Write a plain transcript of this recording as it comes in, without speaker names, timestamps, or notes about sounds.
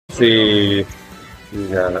see.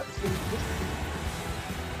 Yeah.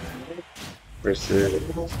 Versus.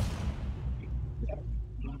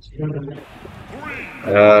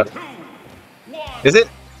 Is it?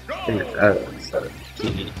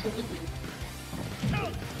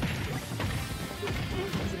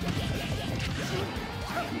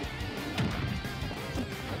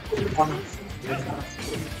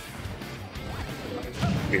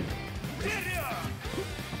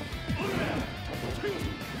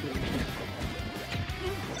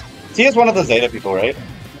 He is one of the Zeta people, right?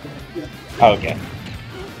 Oh, okay.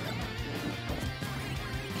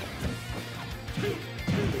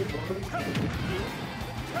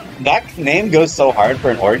 That name goes so hard for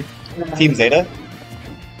an org. Team Zeta.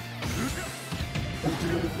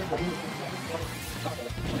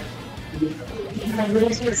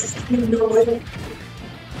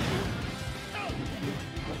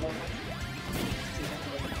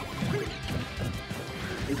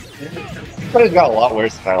 But it got a lot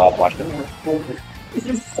worse if I last watched it.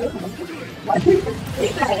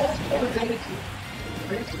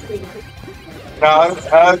 No, I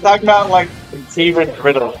was talking about like Team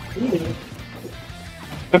Riddle.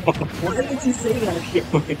 Why did you say that?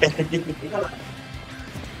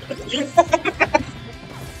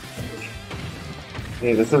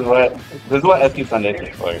 Hey, this is what SQ Sunday is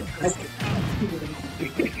for.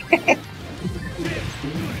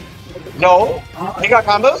 No, he got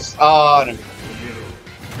combos. No.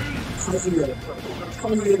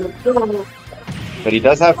 But he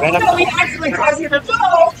does have random. No, he actually Kazuya the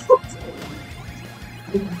Doll!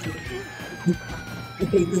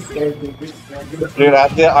 Dude,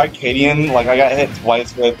 at the Arcadian, like I got hit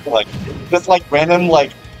twice with like just like random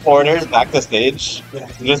like orders back to stage,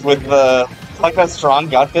 just with the like a strong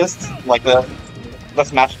gut fist, like the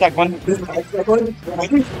smash attack one. No,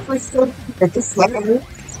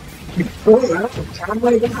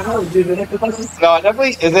 it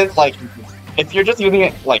definitely isn't like. If you're just using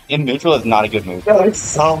it like in neutral, it's not a good move. No, it's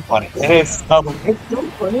so funny. It is so funny.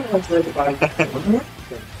 It's so funny.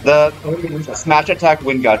 The smash attack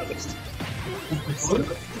win god fist.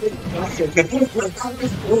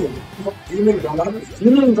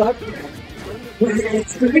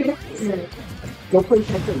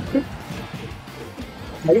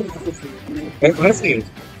 Let's see.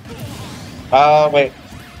 Wait.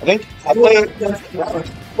 I think I play.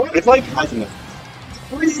 It's like Kazuya.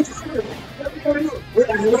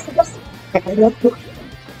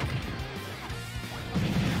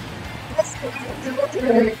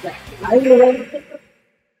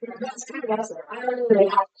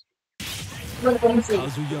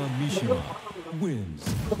 Kazuya Mishima wins.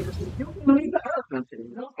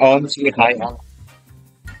 On to high.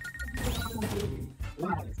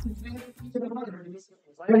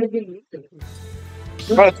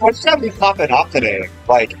 But what's gonna be popping off today?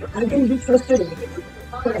 Like, I can be trusted.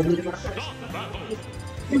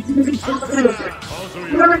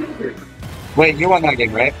 wait, you won that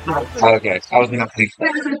game, right? Oh, okay, I was gonna think.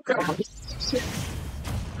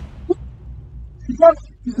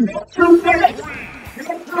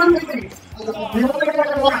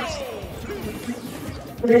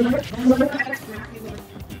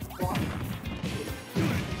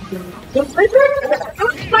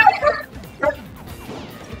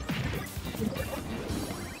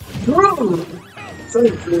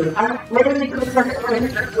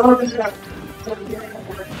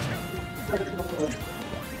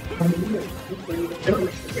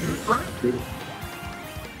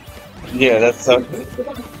 Yeah, that's so.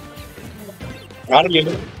 Proud of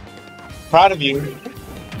you. Proud of you.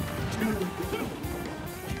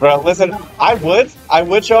 Bro, listen, I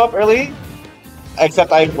would show up early,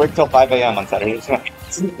 except I work till 5 a.m. on Saturdays.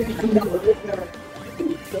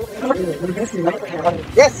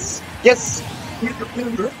 Yes! Yes!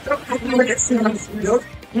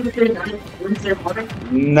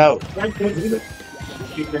 No.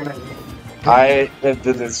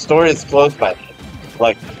 The store is closed by me.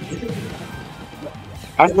 Like,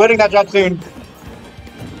 I'm quitting that job soon.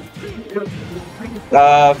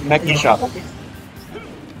 Meki shop.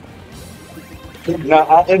 No,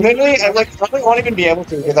 admittedly, I like probably won't even be able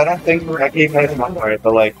to because I don't think Meki pays enough for it.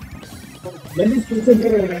 But like,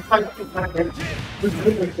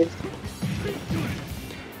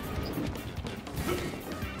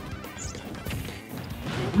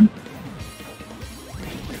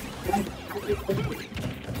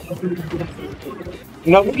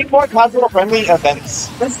 no, we need more console-friendly events.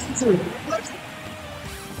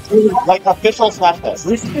 Like official Smash Fest.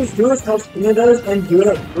 We should just do it how Spina does and do it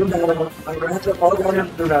at Blue Battle. Like, we have to all go to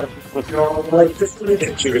Blue Battle. Like, just do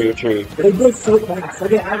it. True. They do it so fast.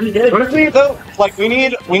 Like, it actually did. Honestly, though, like we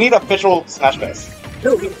need official Smash Fest.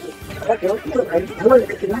 No,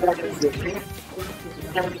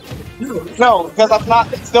 No, because that's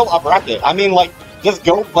not it's still a bracket. I mean, like, just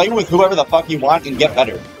go play with whoever the fuck you want and get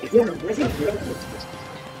better.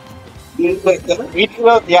 Like, we do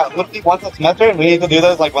those, yeah, literally once a semester, and we need to do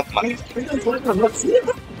those like once a month.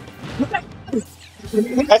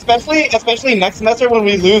 Especially next semester when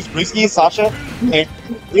we lose Ruski, Sasha,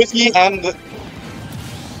 Ruski, and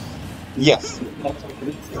yes,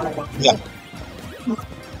 yeah.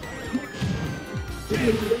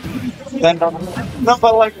 Then no,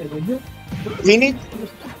 but like we need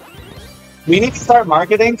we need to start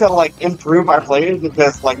marketing to like improve our players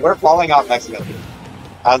because like we're falling off next semester.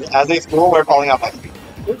 As a school, we're falling off next week.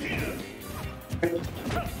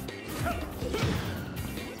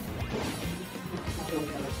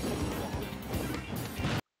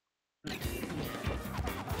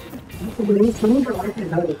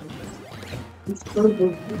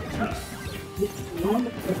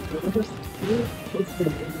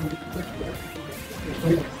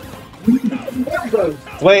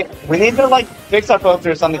 Wait, we need to like fix our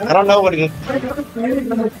poster or something. I don't know what it is.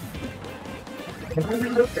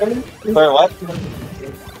 Sorry, what?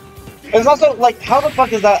 It's also like, how the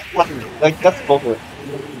fuck is that? Like that's bullshit.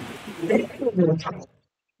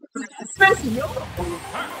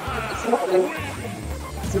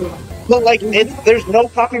 But like, there's no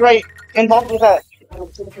copyright involved with that.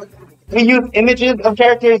 We use images of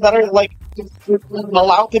characters that are like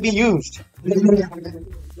allowed to be used. You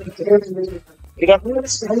know?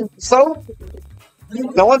 So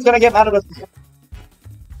no one's gonna get mad at us.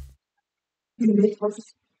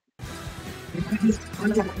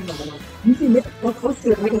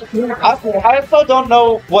 I also don't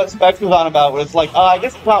know what Specs was on about. Where it's like, I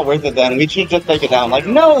guess it's not worth it then. We should just take it down. Like,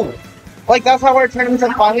 no! Like, that's how our tournaments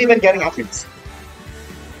have finally been getting options.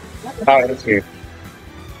 Alright, that's here.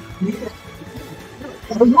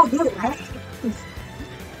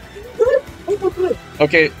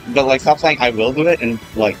 Okay, but like, stop saying I will do it and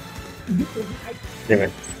like.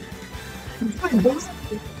 Anyway.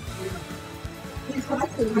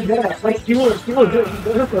 Like he will do it. He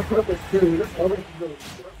does it for purpose too. That's all he does.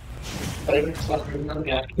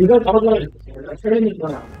 He does all the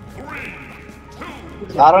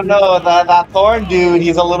I don't know, that Thorn dude,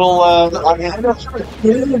 he's a little, I mean, he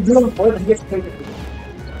doesn't do it for it, he gets paid.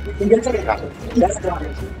 He gets paid. That's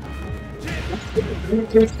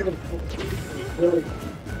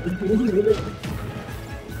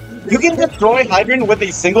you can destroy Hydrant with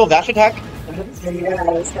a single dash attack?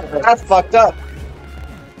 That's fucked up.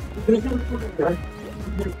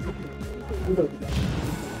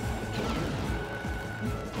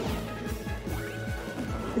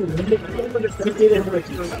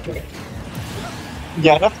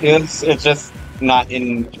 Yeah, that's good. It's just not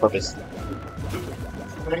in purpose.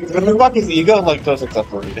 But the fuck is ego like so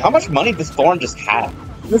successful? How much money does Thorn just have?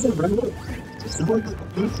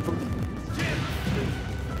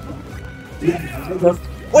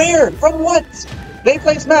 Where? From what? They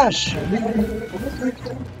play Smash!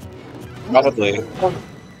 Probably.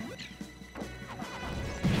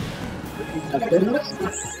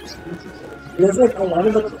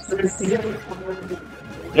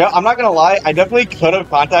 Yeah, I'm not gonna lie, I definitely could have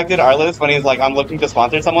contacted Arliss when he's like, I'm looking to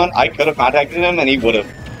sponsor someone. I could have contacted him and he would have.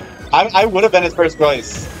 I would have been his first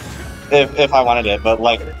choice if I wanted it, but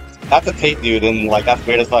like, that's a Tate dude and like, that's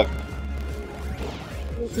weird as fuck.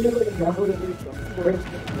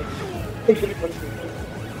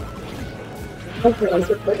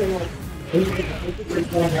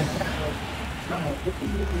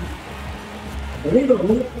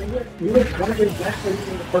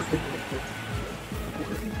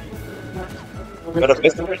 But a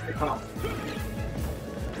business.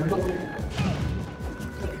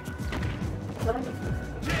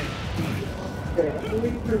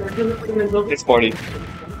 It's 40.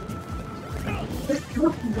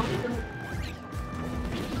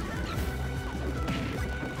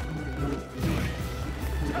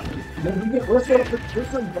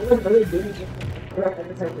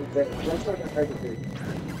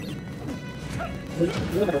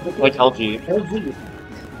 Like LG.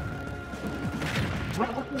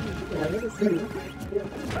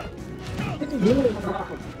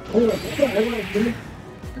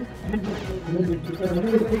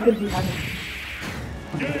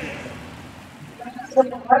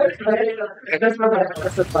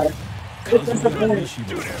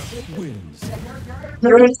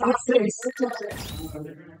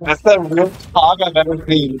 That's the real hog I've ever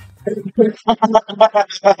seen.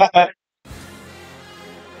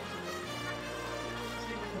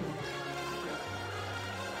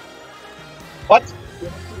 What?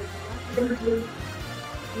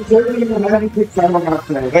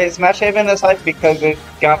 Wait, Smash Haven aside because it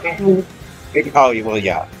got me. Oh, well,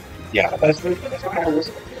 yeah. Yeah. But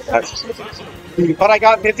I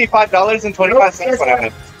got $55 and 25 cents when I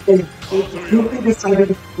went. You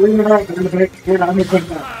decided we're not going to make it on the good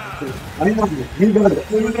now. I know you got it.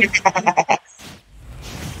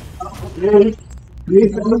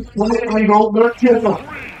 I don't work here.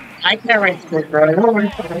 I can't write script, bro. I don't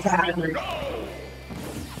write script.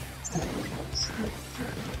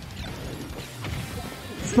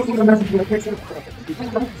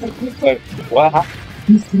 Wait, what happened?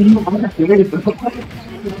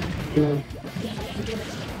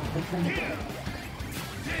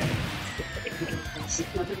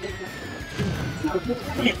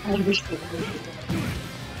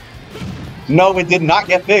 No, it did not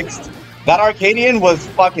get fixed. That Arcadian was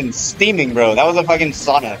fucking steaming, bro. That was a fucking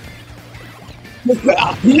sauna.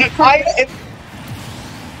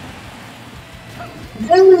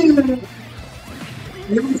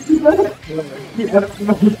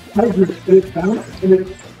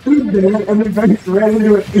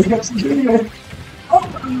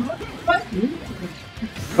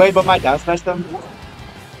 Wait, but my down smashed them?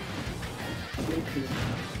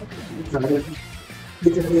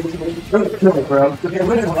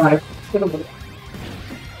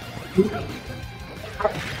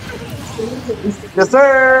 Yes,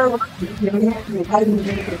 sir!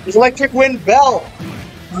 Electric Wind Bell!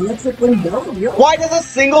 Electric Wind Bell? Why does a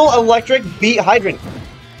single electric beat Hydrant?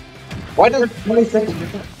 Why does 20 seconds.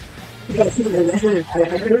 You gotta see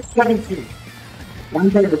the 17. One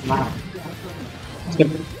third is mine.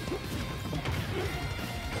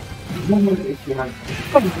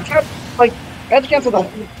 Like, edge cancel that.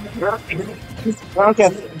 Ground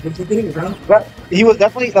cancel. He was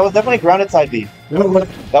definitely, that was definitely grounded side B.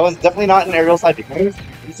 That was definitely not an aerial side B. You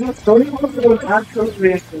see what's going on for those actual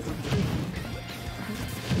reactions?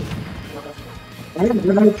 I am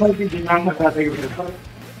going to try to do not have that big of a cut.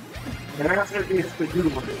 And after this, the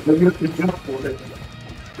good one. The new to jump for it.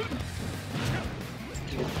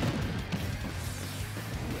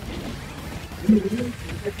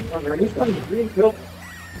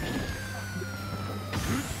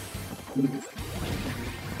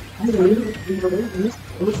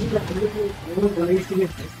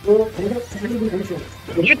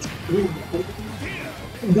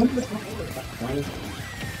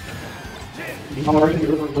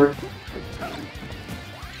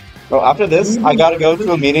 So after this, I gotta go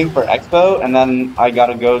to a meeting for Expo, and then I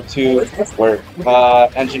gotta go to work.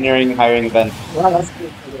 Engineering hiring event.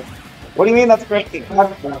 What do you mean that's great?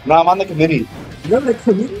 No, I'm on the committee. You're on the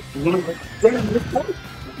committee?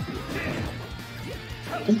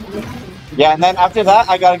 Yeah, and then after that,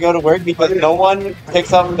 I gotta go to work because no one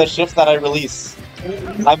picks up the shifts that I release.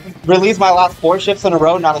 I've released my last 4 shifts in a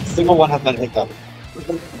row, not a single one has been picked up.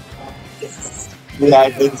 Yeah,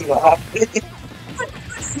 I did see what happened.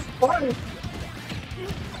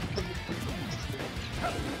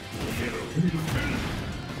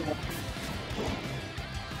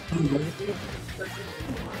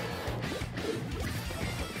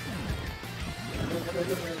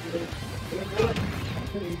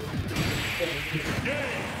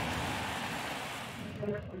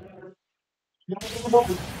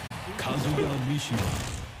 Kazuya Mishima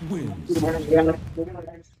wins.